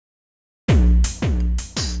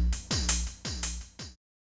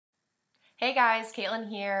Hey guys, Caitlin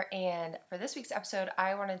here, and for this week's episode,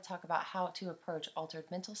 I wanted to talk about how to approach altered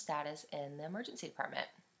mental status in the emergency department.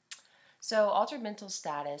 So, altered mental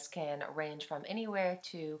status can range from anywhere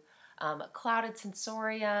to clouded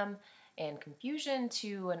sensorium and confusion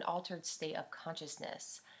to an altered state of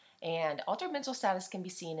consciousness. And altered mental status can be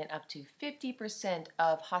seen in up to 50%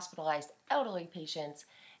 of hospitalized elderly patients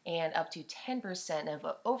and up to 10%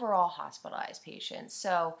 of overall hospitalized patients.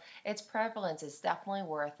 So, its prevalence is definitely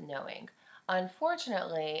worth knowing.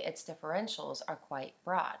 Unfortunately, its differentials are quite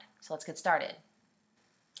broad. So, let's get started.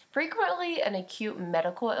 Frequently, an acute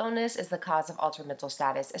medical illness is the cause of altered mental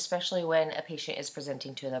status, especially when a patient is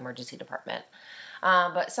presenting to the emergency department.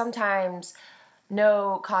 But sometimes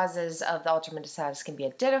no causes of the altered mental status can be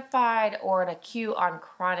identified, or an acute on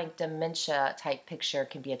chronic dementia type picture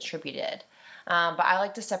can be attributed. But I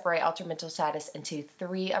like to separate altered mental status into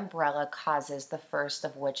three umbrella causes, the first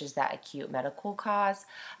of which is that acute medical cause,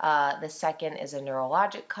 the second is a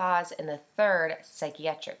neurologic cause, and the third,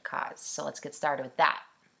 psychiatric cause. So let's get started with that.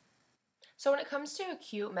 So, when it comes to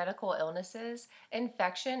acute medical illnesses,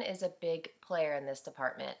 infection is a big player in this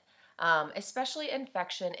department, especially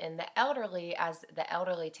infection in the elderly, as the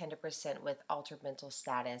elderly tend to present with altered mental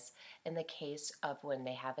status in the case of when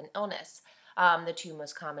they have an illness. The two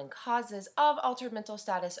most common causes of altered mental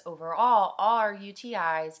status overall are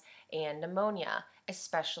UTIs and pneumonia,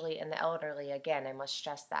 especially in the elderly. Again, I must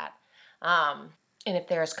stress that. And if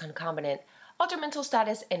there is concomitant altered mental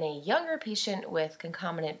status in a younger patient with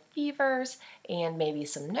concomitant fevers and maybe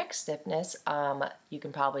some neck stiffness, you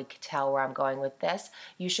can probably tell where I'm going with this.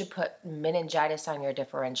 You should put meningitis on your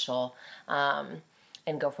differential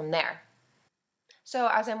and go from there. So,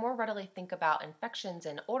 as I more readily think about infections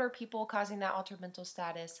in older people causing that altered mental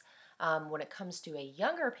status, when it comes to a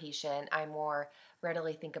younger patient, I more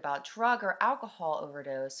readily think about drug or alcohol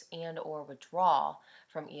overdose and or withdrawal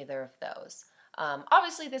from either of those.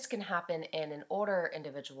 Obviously, this can happen in an older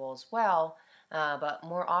individual as well, but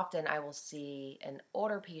more often I will see an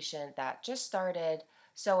older patient that just started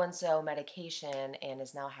so and so medication and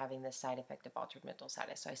is now having this side effect of altered mental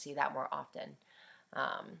status. So I see that more often.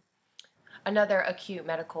 Um, Another acute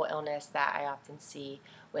medical illness that I often see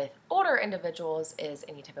with older individuals is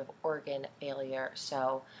any type of organ failure.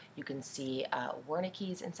 So you can see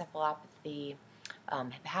Wernicke's encephalopathy,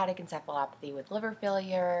 hepatic encephalopathy with liver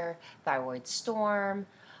failure, thyroid storm,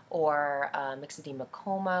 or myxedema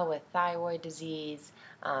coma with thyroid disease,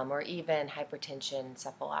 or even hypertension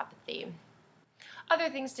encephalopathy. Other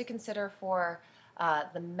things to consider for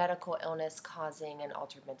the medical illness causing an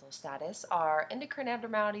altered mental status are endocrine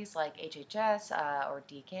abnormalities like HHS or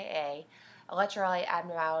DKA, electrolyte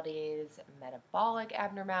abnormalities, metabolic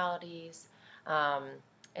abnormalities, um,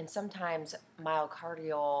 and sometimes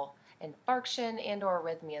myocardial infarction and or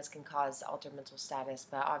arrhythmias can cause altered mental status,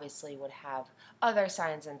 but obviously would have other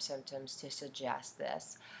signs and symptoms to suggest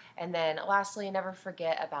this. And then lastly, never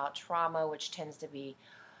forget about trauma, which tends to be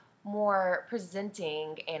more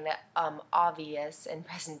presenting and obvious in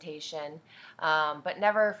presentation, but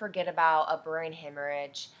never forget about a brain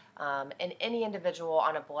hemorrhage. And any individual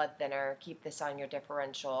on a blood thinner, keep this on your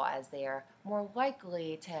differential as they are more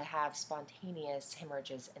likely to have spontaneous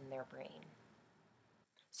hemorrhages in their brain.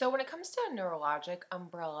 So, when it comes to a neurologic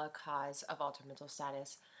umbrella cause of altered mental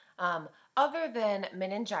status, other than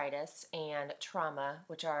meningitis and trauma,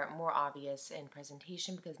 which are more obvious in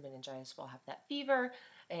presentation because meningitis will have that fever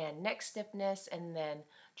and neck stiffness, and then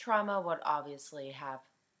trauma would obviously have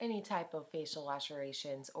any type of facial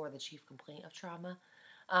lacerations or the chief complaint of trauma,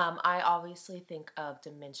 I obviously think of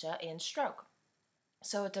dementia and stroke.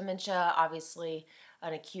 So, dementia, obviously,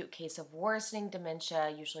 an acute case of worsening dementia,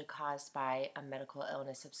 usually caused by a medical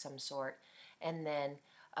illness of some sort, and then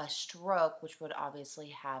a stroke, which would obviously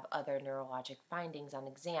have other neurologic findings on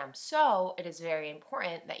exam. So, it is very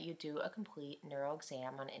important that you do a complete neuro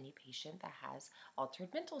exam on any patient that has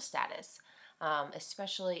altered mental status,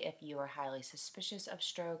 especially if you are highly suspicious of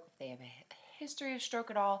stroke, if they have a history of stroke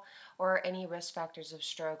at all, or any risk factors of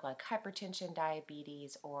stroke like hypertension,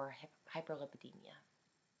 diabetes, or hyperlipidemia.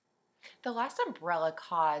 The last umbrella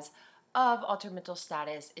cause of altered mental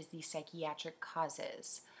status is the psychiatric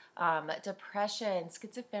causes. Depression,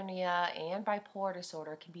 schizophrenia, and bipolar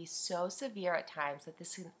disorder can be so severe at times that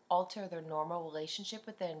this can alter their normal relationship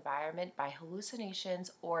with the environment by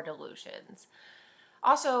hallucinations or delusions.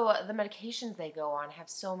 Also, the medications they go on have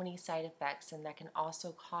so many side effects, and that can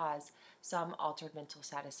also cause some altered mental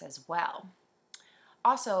status as well.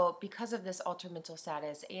 Also, because of this altered mental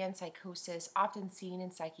status and psychosis often seen in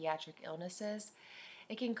psychiatric illnesses,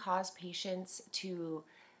 it can cause patients to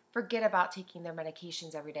forget about taking their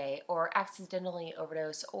medications every day, or accidentally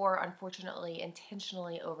overdose, or unfortunately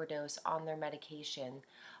intentionally overdose on their medication,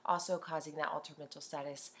 also causing that altered mental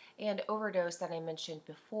status, and overdose that I mentioned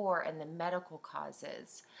before, and the medical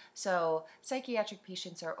causes. So psychiatric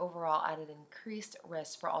patients are overall at an increased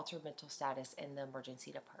risk for altered mental status in the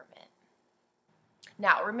emergency department.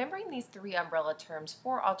 Now, remembering these three umbrella terms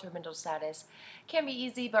for altered mental status can be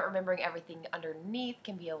easy, but remembering everything underneath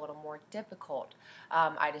can be a little more difficult.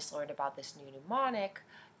 I just learned about this new mnemonic,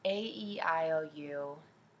 AEIOU-TIPS,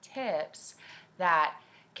 that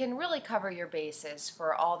can really cover your bases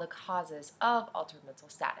for all the causes of altered mental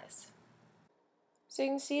status. So you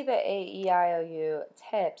can see the AEIOU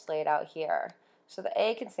tips laid out here. So the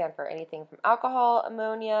A can stand for anything from alcohol,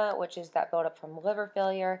 ammonia, which is that buildup from liver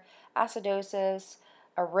failure, acidosis,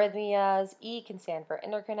 arrhythmias. E can stand for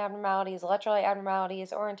endocrine abnormalities, electrolyte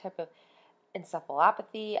abnormalities, or any type of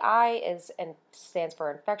encephalopathy. Stands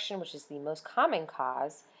for infection, which is the most common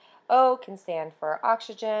cause. O can stand for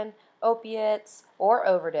oxygen, opiates, or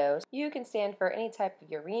overdose. U can stand for any type of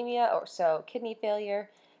uremia, or so kidney failure.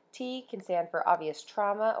 T can stand for obvious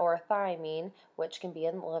trauma or thiamine, which can be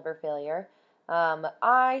in liver failure.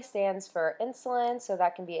 I stands for insulin, so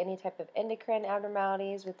that can be any type of endocrine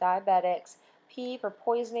abnormalities with diabetics. P for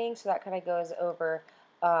poisoning, so that kind of goes over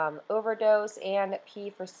overdose, and P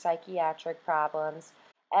for psychiatric problems.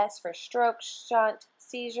 S for stroke, shunt,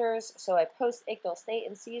 seizures, so a post-ictal state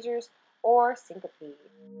in seizures, or syncope.